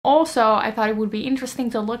Also, I thought it would be interesting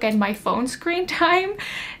to look at my phone screen time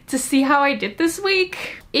to see how I did this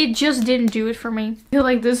week. It just didn't do it for me. I feel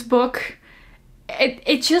like this book,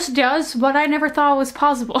 it just does what I never thought was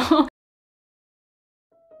possible.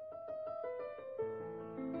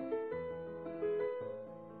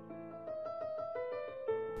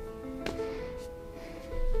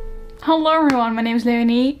 Hello everyone, my name is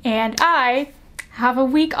Leonie and I have a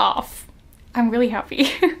week off. I'm really happy.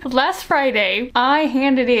 Last Friday, I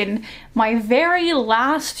handed in my very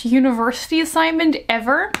last university assignment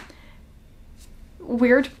ever.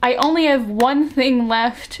 Weird. I only have one thing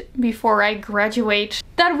left before I graduate.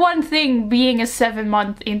 That one thing being a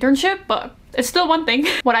 7-month internship, but it's still one thing.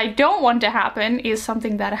 What I don't want to happen is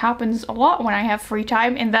something that happens a lot when I have free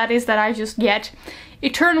time, and that is that I just get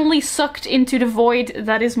eternally sucked into the void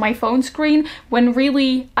that is my phone screen when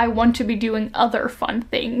really I want to be doing other fun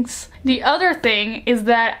things. The other thing is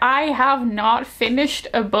that I have not finished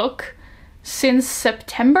a book since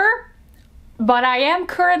September, but I am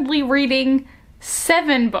currently reading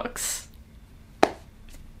 7 books.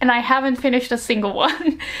 And I haven't finished a single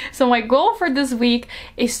one. So my goal for this week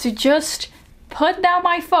is to just put down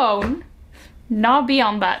my phone, not be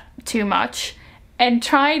on that too much, and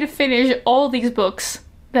try to finish all these books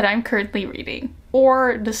that I'm currently reading.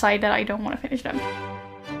 Or decide that I don't want to finish them.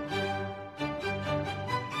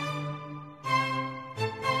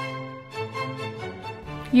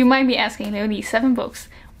 You might be asking, Leonie, 7 books.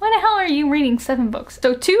 Why the hell are you reading 7 books?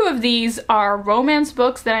 So 2 of these are romance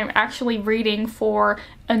books that I'm actually reading for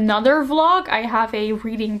another vlog. I have a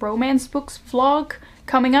reading romance books vlog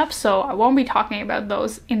coming up, so I won't be talking about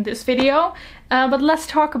those in this video. But let's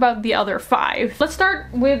talk about the other 5. Let's start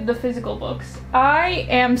with the physical books. I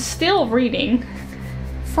am still reading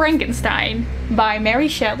Frankenstein by Mary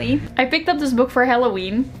Shelley. I picked up this book for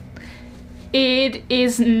Halloween. It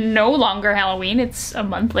is no longer Halloween, it's a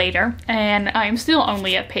month later, and I'm still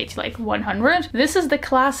only at page like 100. This is the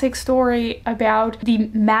classic story about the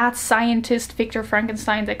mad scientist Victor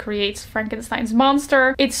Frankenstein that creates Frankenstein's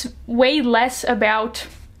monster. It's way less about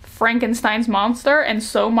Frankenstein's monster and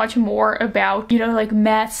so much more about, you know, like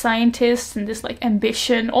mad scientists and this like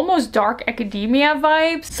ambition, almost dark academia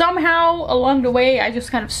vibes. Somehow along the way I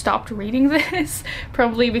just kind of stopped reading this,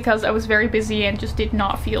 probably because I was very busy and just did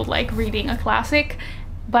not feel like reading a classic.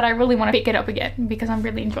 But I really want to pick it up again because I'm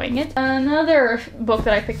really enjoying it. Another book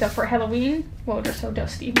that I picked up for Halloween, whoa, they're so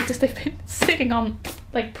dusty because they've been sitting on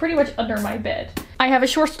like pretty much under my bed. I have a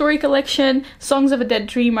short story collection, Songs of a Dead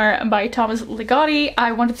Dreamer by Thomas Ligotti.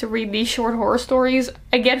 I wanted to read these short horror stories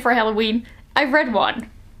again for Halloween. I've read one.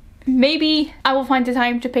 Maybe I will find the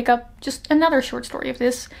time to pick up just another short story of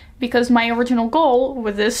this, because my original goal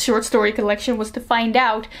with this short story collection was to find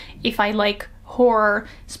out if I like horror,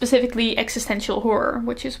 specifically existential horror,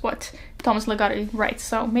 which is what Thomas Ligotti writes.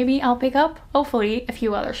 So maybe I'll pick up, hopefully, a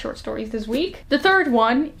few other short stories this week. The third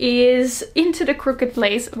one is Into the Crooked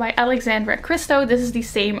Place by Alexandra Christo. This is the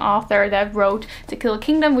same author that wrote To Kill a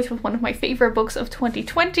Kingdom, which was one of my favorite books of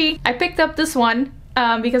 2020. I picked up this one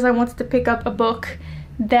because I wanted to pick up a book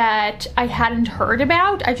that I hadn't heard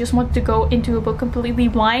about. I just wanted to go into a book completely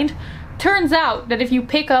blind. Turns out that if you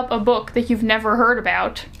pick up a book that you've never heard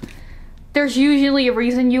about, there's usually a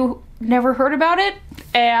reason you never heard about it,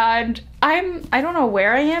 and I don't know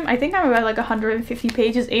where I am. I think I'm about like 150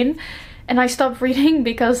 pages in, and I stopped reading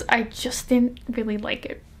because I just didn't really like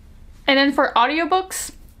it. And then for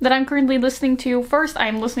audiobooks that I'm currently listening to, first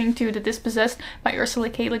I'm listening to The Dispossessed by Ursula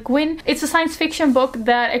K. Le Guin. It's a science fiction book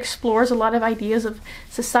that explores a lot of ideas of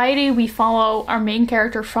society. We follow our main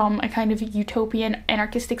character from a kind of utopian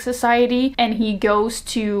anarchistic society, and he goes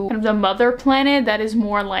to kind of the mother planet that is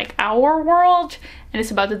more like our world, and it's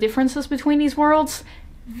about the differences between these worlds.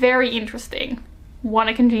 Very interesting. Want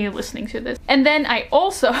to continue listening to this. And then I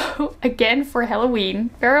also, again for Halloween,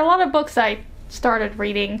 there are a lot of books I started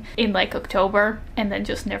reading in like October and then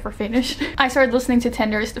just never finished. I started listening to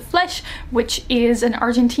Tender is the Flesh, which is an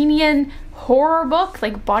Argentinian horror book,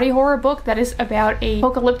 like body horror book, that is about a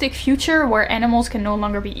apocalyptic future where animals can no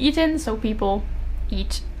longer be eaten, so people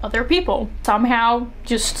eat other people. Somehow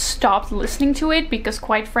just stopped listening to it because,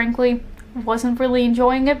 quite frankly, wasn't really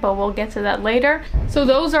enjoying it, but we'll get to that later. So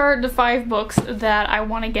those are the 5 books that I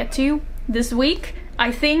want to get to this week. I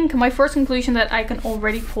think my first conclusion that I can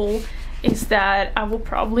already pull is that I will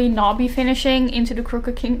probably not be finishing Into the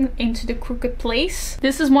Crooked Place.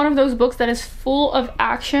 This is one of those books that is full of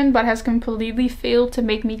action but has completely failed to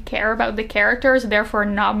make me care about the characters, therefore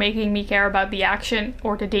not making me care about the action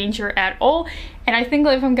or the danger at all. And I think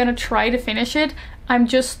that if I'm gonna try to finish it, I'm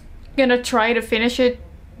just gonna try to finish it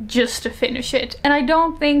just to finish it. And I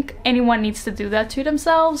don't think anyone needs to do that to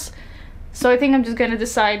themselves. So I think I'm just gonna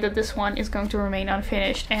decide that this one is going to remain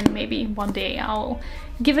unfinished, and maybe one day I'll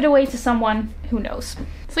give it away to someone, who knows.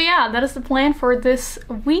 So yeah, that is the plan for this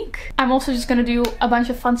week. I'm also just gonna do a bunch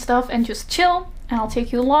of fun stuff and just chill, and I'll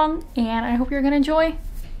take you along, and I hope you're gonna enjoy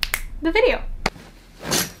the video.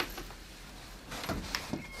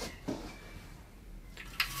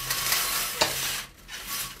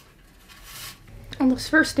 On this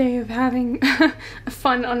first day of having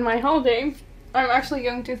fun on my holiday, I'm actually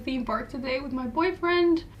going to a theme park today with my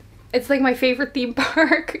boyfriend. It's like my favorite theme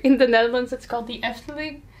park in the Netherlands. It's called the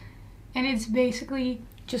Efteling, and it's basically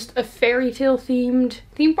just a fairy tale themed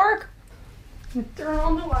theme park. Turn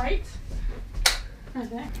on the light.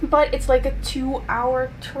 But it's like a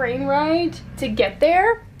 2-hour train ride to get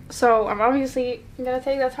there. So I'm obviously gonna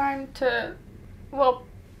take that time to, well,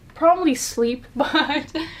 probably sleep,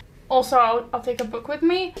 but also I'll take a book with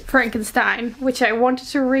me. Frankenstein, which I wanted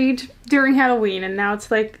to read during Halloween, and now it's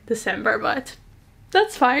like December, but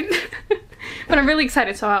that's fine. But I'm really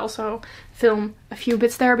excited, so I also film a few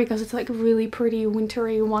bits there because it's like a really pretty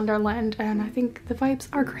wintry wonderland, and I think the vibes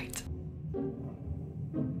are great.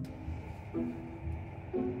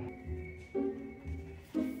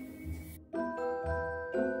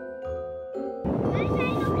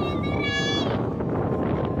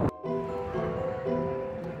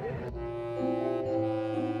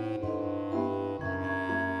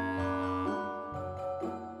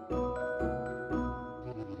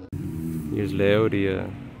 Hier is Leo die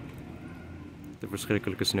de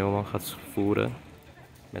verschrikkelijke sneeuwman gaat voeren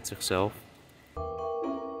met zichzelf.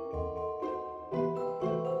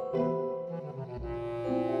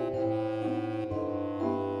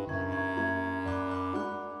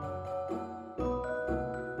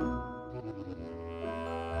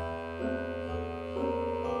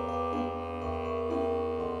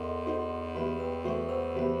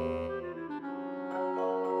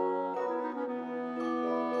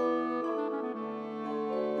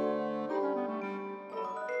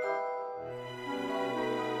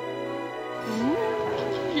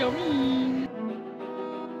 Yummy!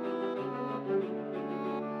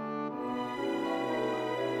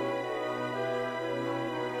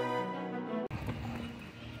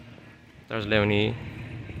 Daar is Leonie.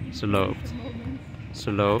 Ze loopt.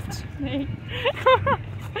 Ze loopt. Nee.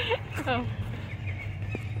 Oh.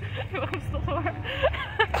 Waarom stop maar?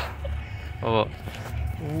 Oh.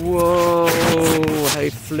 Wow,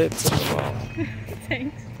 hij flipt allemaal.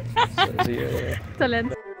 Thanks. Zo zie je.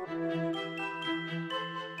 Talent.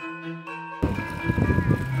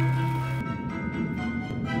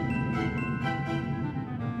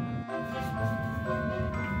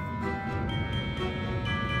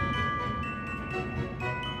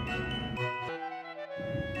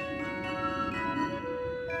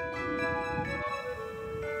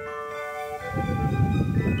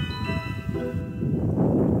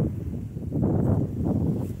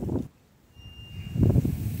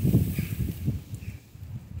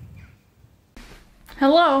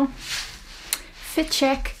 Hello, fit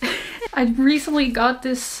check. I recently got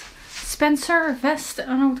this Spencer vest, I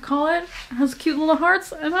don't know what to call it. It has cute little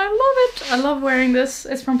hearts and I love it. I love wearing this.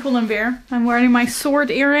 It's from Pull & Bear. I'm wearing my sword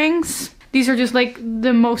earrings. These are just like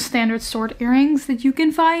the most standard sword earrings that you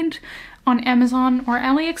can find on Amazon or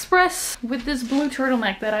AliExpress, with this blue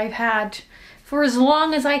turtleneck that I've had for as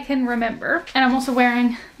long as I can remember. And I'm also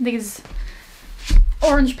wearing these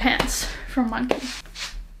orange pants from Monkey.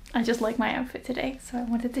 I just like my outfit today, so I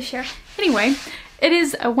wanted to share. Anyway, it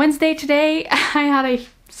is a Wednesday today. I had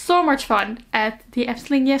so much fun at the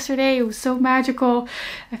Efteling yesterday. It was so magical.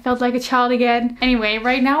 I felt like a child again. Anyway,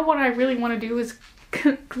 right now what I really want to do is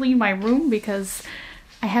clean my room, because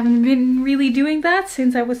I haven't been really doing that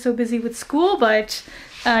since I was so busy with school, but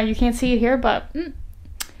you can't see it here, but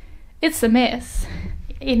it's a mess.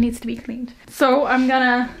 It needs to be cleaned. So I'm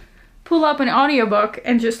gonna pull up an audiobook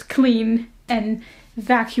and just clean and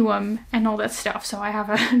vacuum and all that stuff, so I have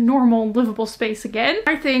a normal livable space again.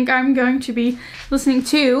 I think I'm going to be listening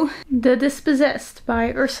to The Dispossessed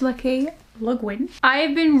by Ursula K. Le Guin.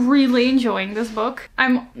 I've been really enjoying this book.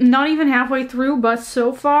 I'm not even halfway through, but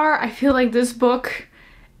so far I feel like this book,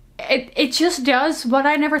 it just does what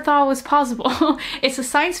I never thought was possible. It's a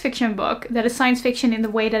science fiction book that is science fiction in the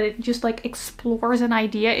way that it just like explores an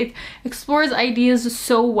idea. It explores ideas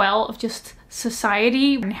so well of just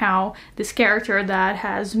society, and how this character that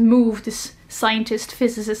has moved, this scientist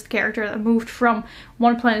physicist character that moved from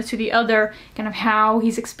one planet to the other, kind of how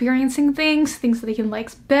he's experiencing things that he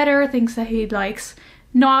likes better, things that he likes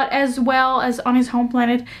not as well as on his home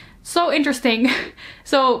planet. So interesting.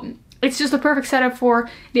 So it's just a perfect setup for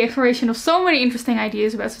the exploration of so many interesting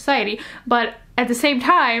ideas about society, but at the same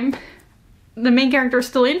time the main character is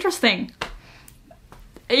still interesting.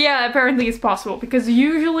 Yeah, apparently it's possible, because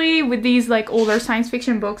usually with these like older science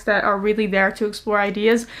fiction books that are really there to explore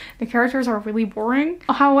ideas, the characters are really boring.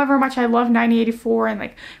 However much I love 1984 and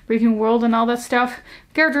like Brave New World and all that stuff,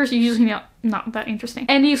 characters are usually not that interesting.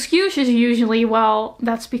 And the excuse is usually, well,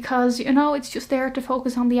 that's because, you know, it's just there to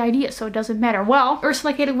focus on the idea, so it doesn't matter. Well,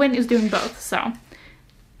 Ursula K. Le Guin is doing both, so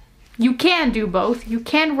you can do both. You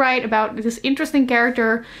can write about this interesting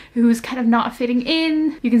character who's kind of not fitting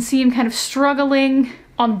in. You can see him kind of struggling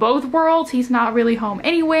on both worlds. He's not really home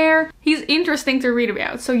anywhere. He's interesting to read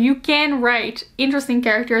about. So you can write interesting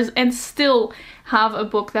characters and still have a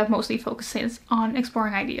book that mostly focuses on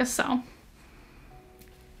exploring ideas. So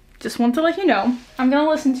just want to let you know. I'm gonna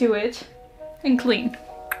listen to it and clean.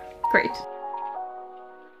 Great.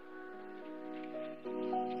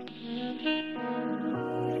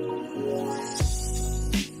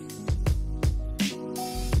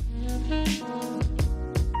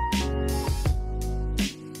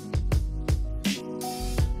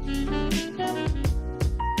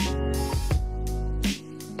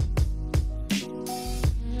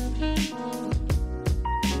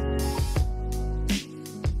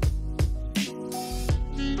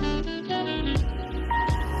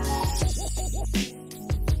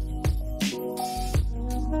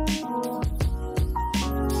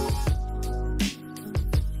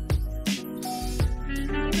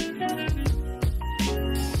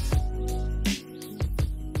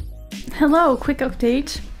 Hello, quick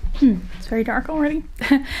update. It's very dark already.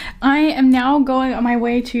 I am now going on my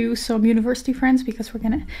way to some university friends because we're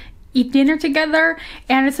gonna eat dinner together,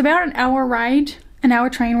 and it's about an hour ride, an hour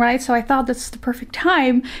train ride, so I thought that's the perfect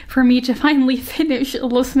time for me to finally finish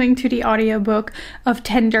listening to the audiobook of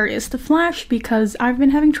Tender is the Flash, because I've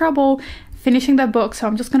been having trouble finishing that book, so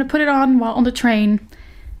I'm just gonna put it on while on the train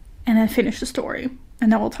and then finish the story,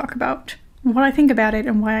 and then we'll talk about what I think about it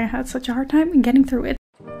and why I had such a hard time getting through it.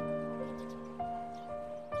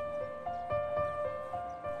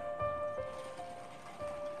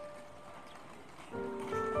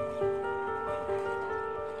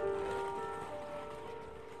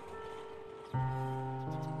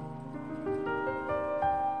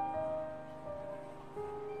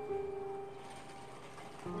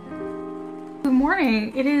 Good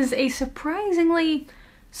morning. It is a surprisingly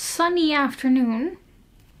sunny afternoon.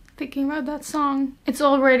 Thinking about that song. It's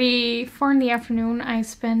already 4 in the afternoon. I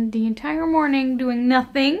spent the entire morning doing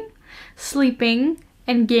nothing, sleeping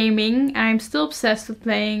and gaming. I'm still obsessed with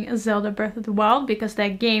playing Zelda Breath of the Wild because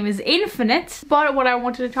that game is infinite. But what I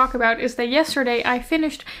wanted to talk about is that yesterday I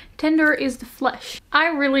finished Tender is the Flesh. I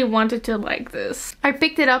really wanted to like this. I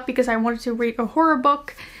picked it up because I wanted to read a horror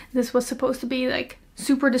book. This was supposed to be like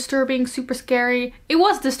super disturbing, super scary. It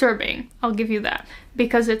was disturbing, I'll give you that,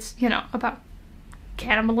 because it's, you know, about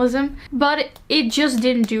cannibalism, but it just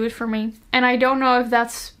didn't do it for me. And I don't know if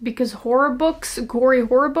that's because horror books, gory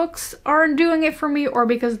horror books, aren't doing it for me, or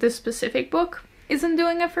because this specific book isn't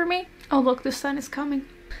doing it for me. Oh look, the sun is coming.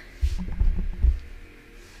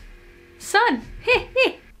 Sun!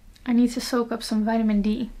 I need to soak up some vitamin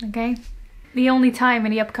D, okay? The only time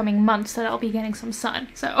in the upcoming months that I'll be getting some sun.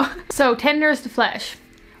 So Tender is the Flesh.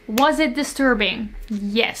 Was it disturbing?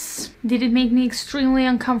 Yes. Did it make me extremely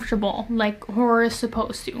uncomfortable, like horror is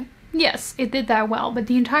supposed to? Yes, it did that well, but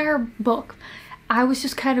the entire book, I was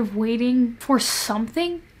just kind of waiting for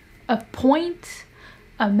something, a point,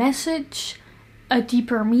 a message, a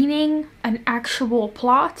deeper meaning, an actual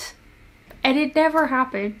plot. And it never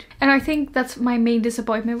happened. And I think that's my main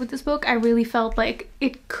disappointment with this book. I really felt like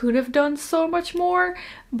it could have done so much more,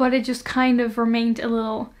 but it just kind of remained a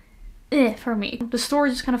little for me. The story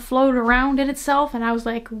just kind of floated around in itself, and I was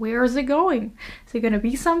like, where is it going? Is it gonna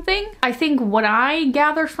be something? I think what I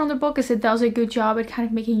gathered from the book is it does a good job at kind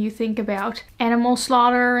of making you think about animal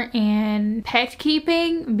slaughter and pet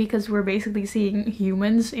keeping, because we're basically seeing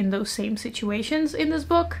humans in those same situations in this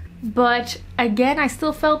book. But again, I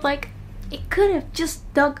still felt like it could have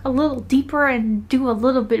just dug a little deeper and do a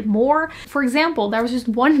little bit more. For example, there was just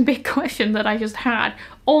one big question that I just had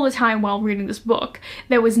all the time while reading this book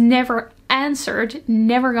that was never answered,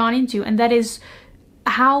 never gone into, and that is,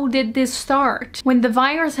 how did this start? When the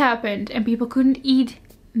virus happened and people couldn't eat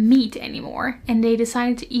meat anymore and they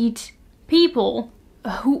decided to eat people,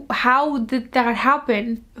 how did that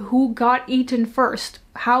happen? Who got eaten first?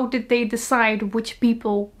 How did they decide which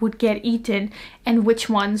people would get eaten and which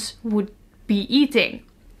ones would be eating?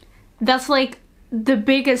 That's like the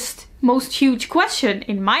biggest, most huge question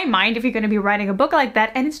in my mind if you're going to be writing a book like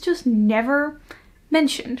that, and it's just never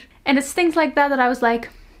mentioned. And it's things like that that I was like,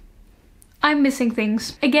 I'm missing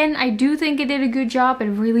things. Again, I do think it did a good job at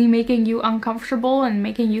really making you uncomfortable and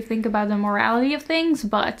making you think about the morality of things,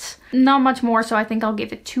 but not much more, so I think I'll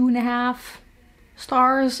give it 2.5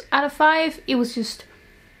 stars out of 5. It was just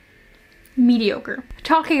mediocre.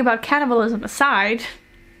 Talking about cannibalism aside,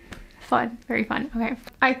 fun, very fun, okay.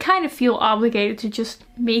 I kind of feel obligated to just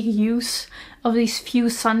make use of these few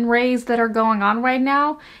sun rays that are going on right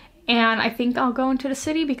now. And I think I'll go into the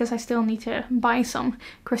city because I still need to buy some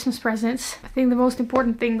Christmas presents. I think the most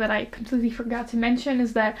important thing that I completely forgot to mention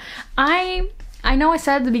is that I know I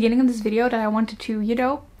said at the beginning of this video that I wanted to, you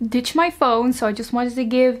know, ditch my phone. So I just wanted to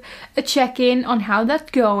give a check-in on how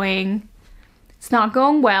that's going. It's not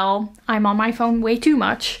going well. I'm on my phone way too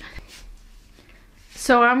much.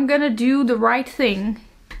 So I'm gonna do the right thing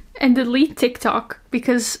and delete TikTok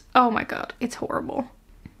because, oh my god, it's horrible.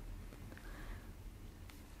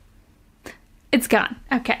 It's gone.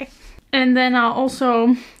 Okay. And then I'll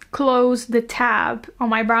also close the tab on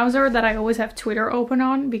my browser that I always have Twitter open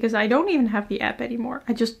on because I don't even have the app anymore.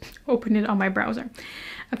 I just open it on my browser.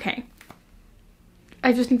 Okay.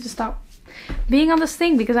 I just need to stop being on this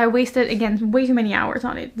thing because I wasted, again, way too many hours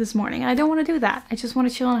on it this morning. I don't want to do that. I just want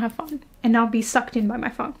to chill and have fun and not be sucked in by my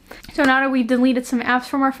phone. So now that we deleted some apps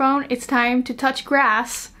from our phone, it's time to touch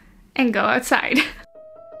grass and go outside.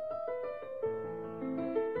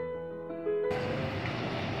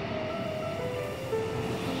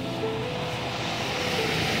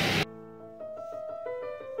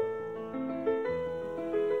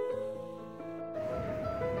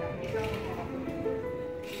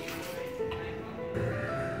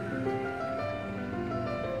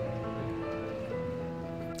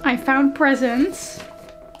 I found presents.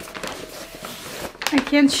 I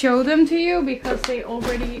can't show them to you because they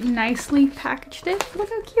already nicely packaged it. Look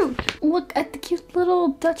how cute. Look at the cute little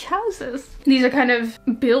Dutch houses. These are kind of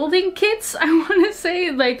building kits, I want to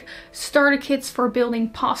say. Like starter kits for building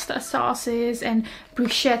pasta sauces and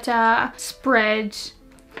bruschetta, spread,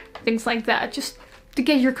 things like that. Just to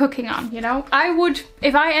get your cooking on, you know? I would,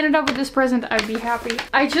 if I ended up with this present, I'd be happy.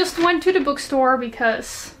 I just went to the bookstore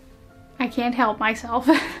because I can't help myself.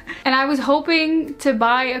 And I was hoping to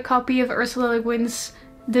buy a copy of Ursula Le Guin's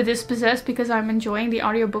The Dispossessed because I'm enjoying the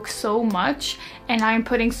audiobook so much and I'm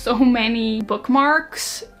putting so many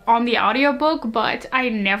bookmarks on the audiobook, but I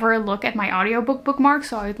never look at my audiobook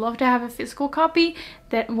bookmarks, so I'd love to have a physical copy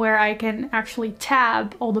where I can actually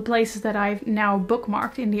tab all the places that I've now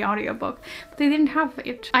bookmarked in the audiobook. But they didn't have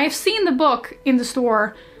it. I have seen the book in the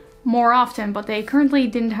store more often, but they currently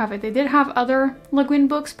didn't have it. They did have other Le Guin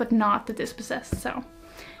books, but not The Dispossessed, so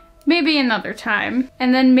maybe another time.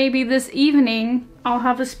 And then maybe this evening I'll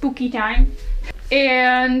have a spooky time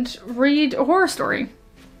and read a horror story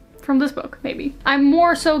from this book, maybe. I'm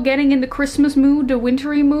more so getting in the Christmas mood, the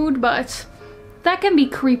wintry mood, but that can be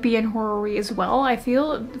creepy and horror-y as well, I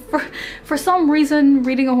feel. For some reason,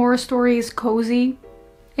 reading a horror story is cozy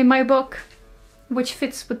in my book, which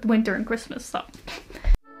fits with winter and Christmas, so.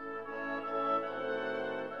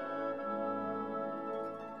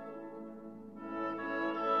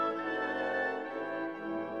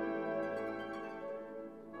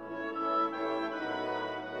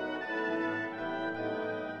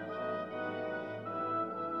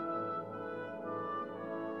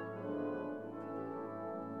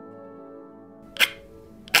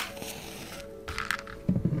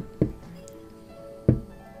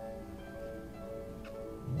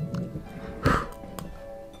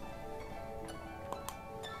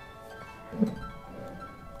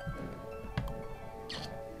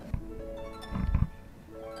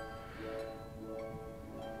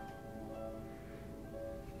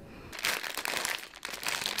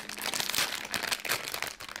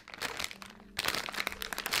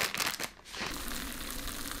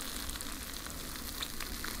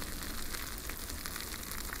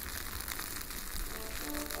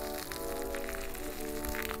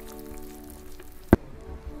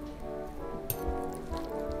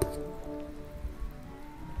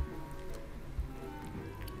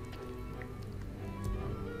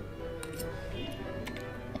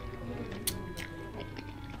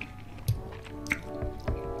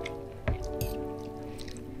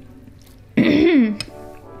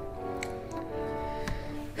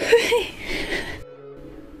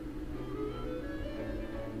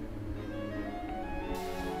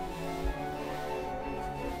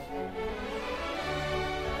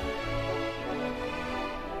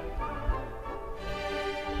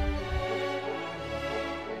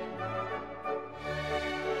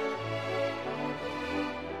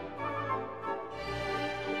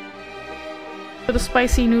 for the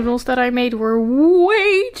spicy noodles that I made were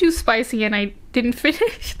way too spicy and I didn't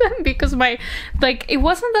finish them because like, it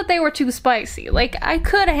wasn't that they were too spicy. Like, I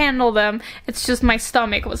could handle them. It's just my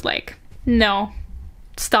stomach was like, no,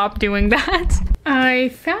 stop doing that. I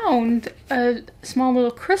found a small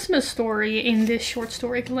little Christmas story in this short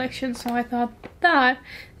story collection, so I thought that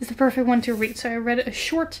is the perfect one to read. So I read a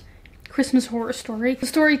short Christmas horror story. The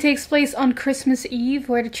story takes place on Christmas Eve,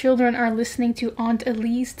 where the children are listening to Aunt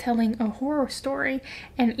Elise telling a horror story.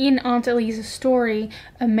 And in Aunt Elise's story,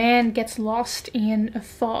 a man gets lost in a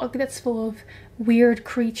fog that's full of weird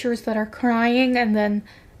creatures that are crying, and then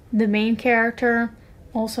the main character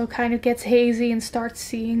also kind of gets hazy and starts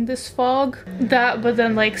seeing this fog. But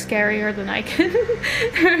then like scarier than I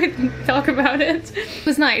can talk about it. It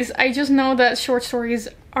was nice. I just know that short stories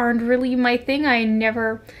aren't really my thing. I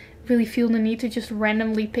never really feel the need to just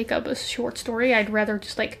randomly pick up a short story. I'd rather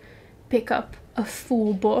just like pick up a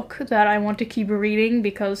full book that I want to keep reading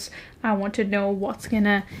because I want to know what's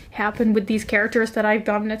gonna happen with these characters that I've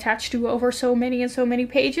gotten attached to over so many and so many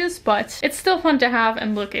pages. But it's still fun to have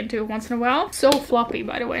and look into once in a while. So floppy,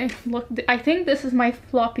 by the way. Look, I think this is my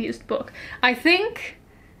floppiest book. I think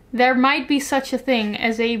there might be such a thing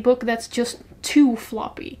as a book that's just too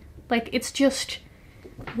floppy. Like, it's just,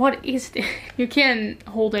 what is this? You can't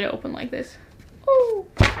hold it open like this. Ooh.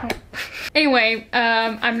 Oh. Anyway,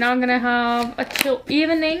 I'm now gonna have a chill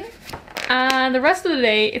evening. The rest of the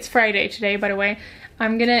day, it's Friday today, by the way,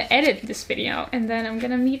 I'm gonna edit this video and then I'm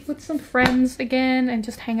gonna meet with some friends again and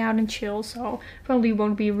just hang out and chill, so probably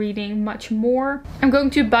won't be reading much more. I'm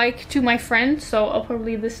going to bike to my friend, so I'll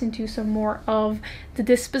probably listen to some more of The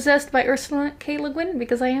Dispossessed by Ursula K. Le Guin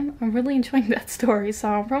because I'm really enjoying that story, so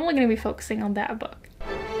I'm probably gonna be focusing on that book.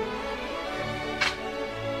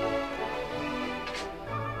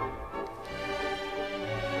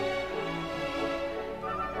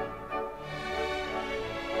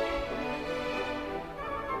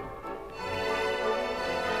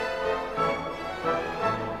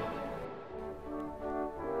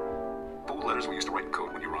 We used to write in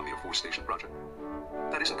code when you were on the afforestation project.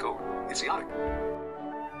 That isn't code, it's idiotic.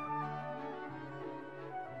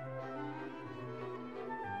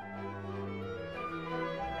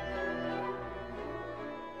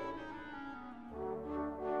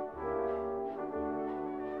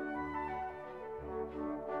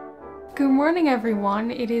 Good morning,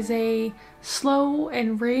 everyone. It is a slow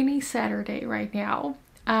and rainy Saturday right now.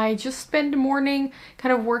 I just spent the morning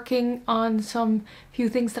kind of working on some few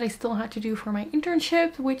things that I still had to do for my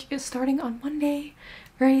internship, which is starting on Monday.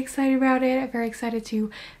 Very excited about it. I'm very excited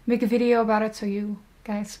to make a video about it so you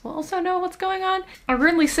guys will also know what's going on. I'm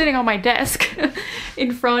currently sitting on my desk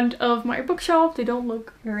in front of my bookshelf. They don't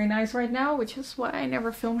look very nice right now, which is why I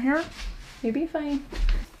never film here. Maybe fine.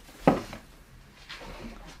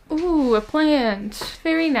 Ooh, a plant.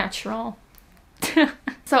 Very natural.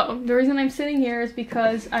 So the reason I'm sitting here is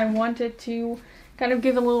because I wanted to kind of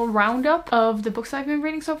give a little roundup of the books I've been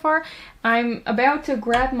reading so far. I'm about to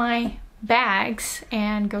grab my bags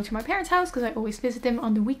and go to my parents' house because I always visit them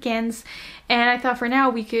on the weekends, and I thought for now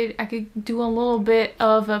I could do a little bit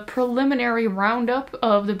of a preliminary roundup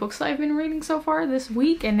of the books I've been reading so far this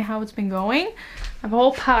week and how it's been going. I have a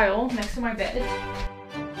whole pile next to my bed.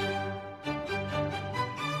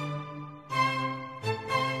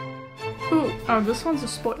 Ooh, oh, this one's a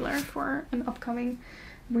spoiler for an upcoming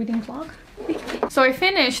reading vlog. So I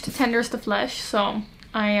finished Tenders the Flesh, so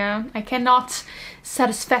I cannot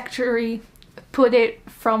satisfactorily put it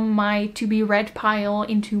from my to be read pile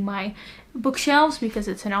into my bookshelves because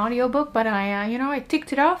it's an audiobook, but I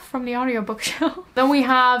ticked it off from the audiobook shelf. Then we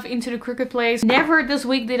have Into the Crooked Place. Never this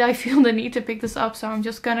week did I feel the need to pick this up, so I'm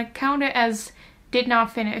just gonna count it as did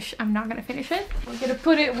not finish. I'm not gonna finish it. We're gonna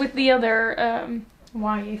put it with the other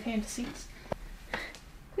YA fantasies.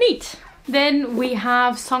 Neat. Then we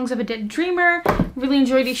have Songs of a Dead Dreamer. Really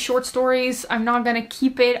enjoy these short stories. I'm not gonna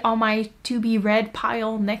keep it on my to be read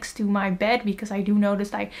pile next to my bed because I do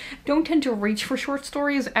notice I don't tend to reach for short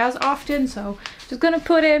stories as often, so just gonna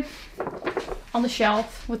put it on the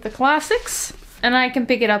shelf with the classics and I can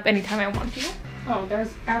pick it up anytime I want to. Oh,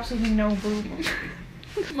 there's absolutely no room.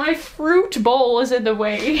 My fruit bowl is in the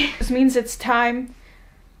way. This means it's time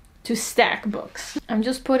to stack books. I'm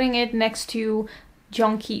just putting it next to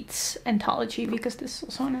John Keats' anthology because this is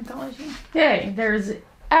also an anthology. Yay, there's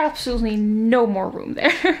absolutely no more room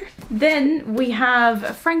there. Then we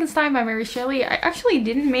have Frankenstein by Mary Shelley. I actually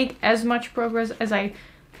didn't make as much progress as I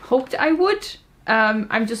hoped I would.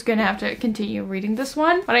 I'm just gonna have to continue reading this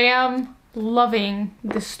one, but I am loving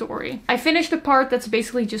this story. I finished the part that's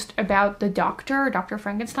basically just about the doctor, Dr.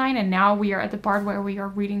 Frankenstein, and now we are at the part where we are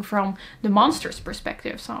reading from the monster's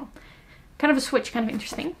perspective, so kind of a switch, kind of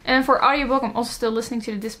interesting. And for audiobook, I'm also still listening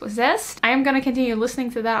to The Dispossessed. I am gonna continue listening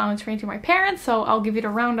to that on the train to my parents, so I'll give you the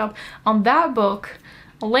roundup on that book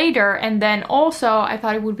later. And then also I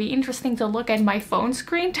thought it would be interesting to look at my phone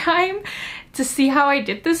screen time to see how I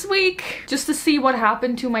did this week, just to see what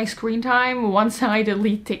happened to my screen time once I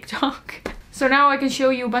delete TikTok. So now I can show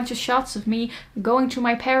you a bunch of shots of me going to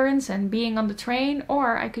my parents and being on the train,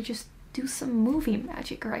 or I could just do some movie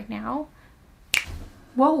magic right now.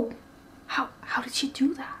 Whoa, how did she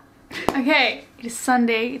do that? Okay, it is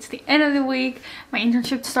Sunday, it's the end of the week, my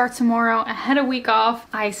internship starts tomorrow, I had a week off,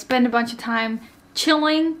 I spent a bunch of time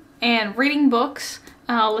chilling and reading books.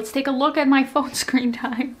 Let's take a look at my phone screen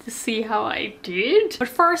time to see how I did. But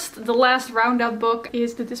first, the last roundup book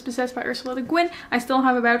is The Dispossessed by Ursula Le Guin. I still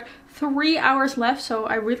have about 3 hours left, so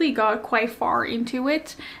I really got quite far into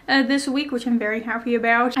it this week, which I'm very happy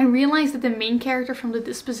about. I realized that the main character from The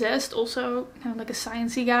Dispossessed, also kind of like a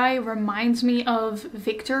sciencey guy, reminds me of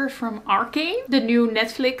Victor from Arcane, the new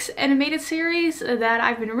Netflix animated series that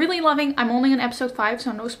I've been really loving. I'm only on episode 5,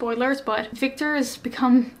 so no spoilers, but Victor has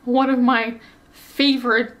become one of my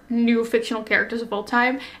favorite new fictional characters of all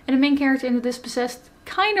time, and the main character in The Dispossessed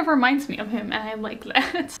kind of reminds me of him, and I like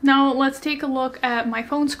that. Now let's take a look at my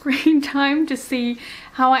phone screen time to see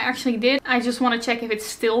how I actually did. I just want to check if it's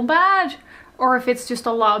still bad or if it's just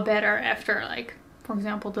a lot better after, like, for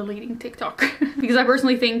example, deleting TikTok. Because I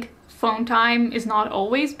personally think phone time is not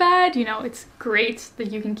always bad. You know, it's great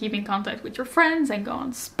that you can keep in contact with your friends and go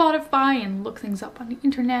on Spotify and look things up on the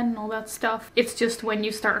internet and all that stuff. It's just when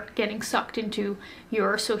you start getting sucked into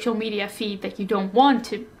your social media feed that you don't want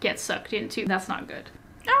to get sucked into. That's not good.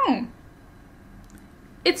 Oh,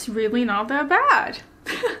 it's really not that bad.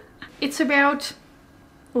 It's about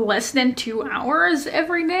less than 2 hours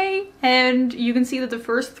every day, and you can see that the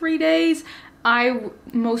first 3 days I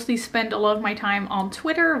mostly spent a lot of my time on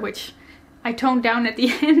Twitter, which I toned down at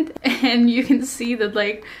the end, and you can see that,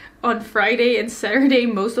 like, on Friday and Saturday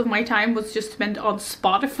most of my time was just spent on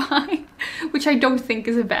Spotify, which I don't think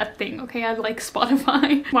is a bad thing. Okay, I like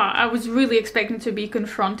Spotify. Wow, I was really expecting to be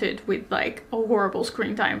confronted with like a horrible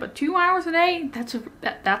screen time, but 2 hours a day,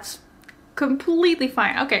 that's completely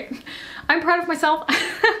fine. Okay, I'm proud of myself.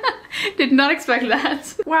 Did not expect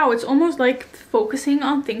that. Wow, it's almost like focusing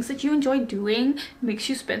on things that you enjoy doing makes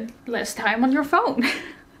you spend less time on your phone.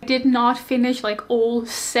 I did not finish like all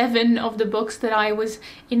 7 of the books that I was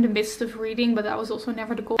in the midst of reading, but that was also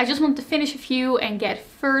never the goal. I just wanted to finish a few and get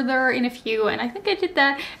further in a few, and I think I did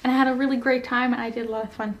that, and I had a really great time, and I did a lot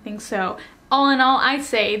of fun things. So all in all, I'd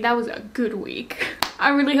say that was a good week. I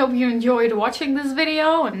really hope you enjoyed watching this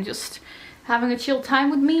video and just having a chill time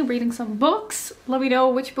with me, reading some books. Let me know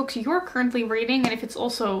which books you're currently reading, and if it's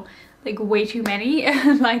also like way too many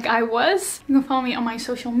like I was. You can follow me on my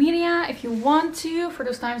social media if you want to, for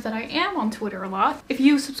those times that I am on Twitter a lot. If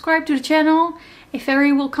you subscribe to the channel, a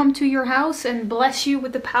fairy will come to your house and bless you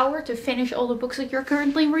with the power to finish all the books that you're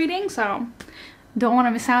currently reading, so don't want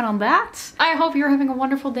to miss out on that. I hope you're having a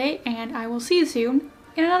wonderful day, and I will see you soon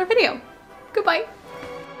in another video. Goodbye!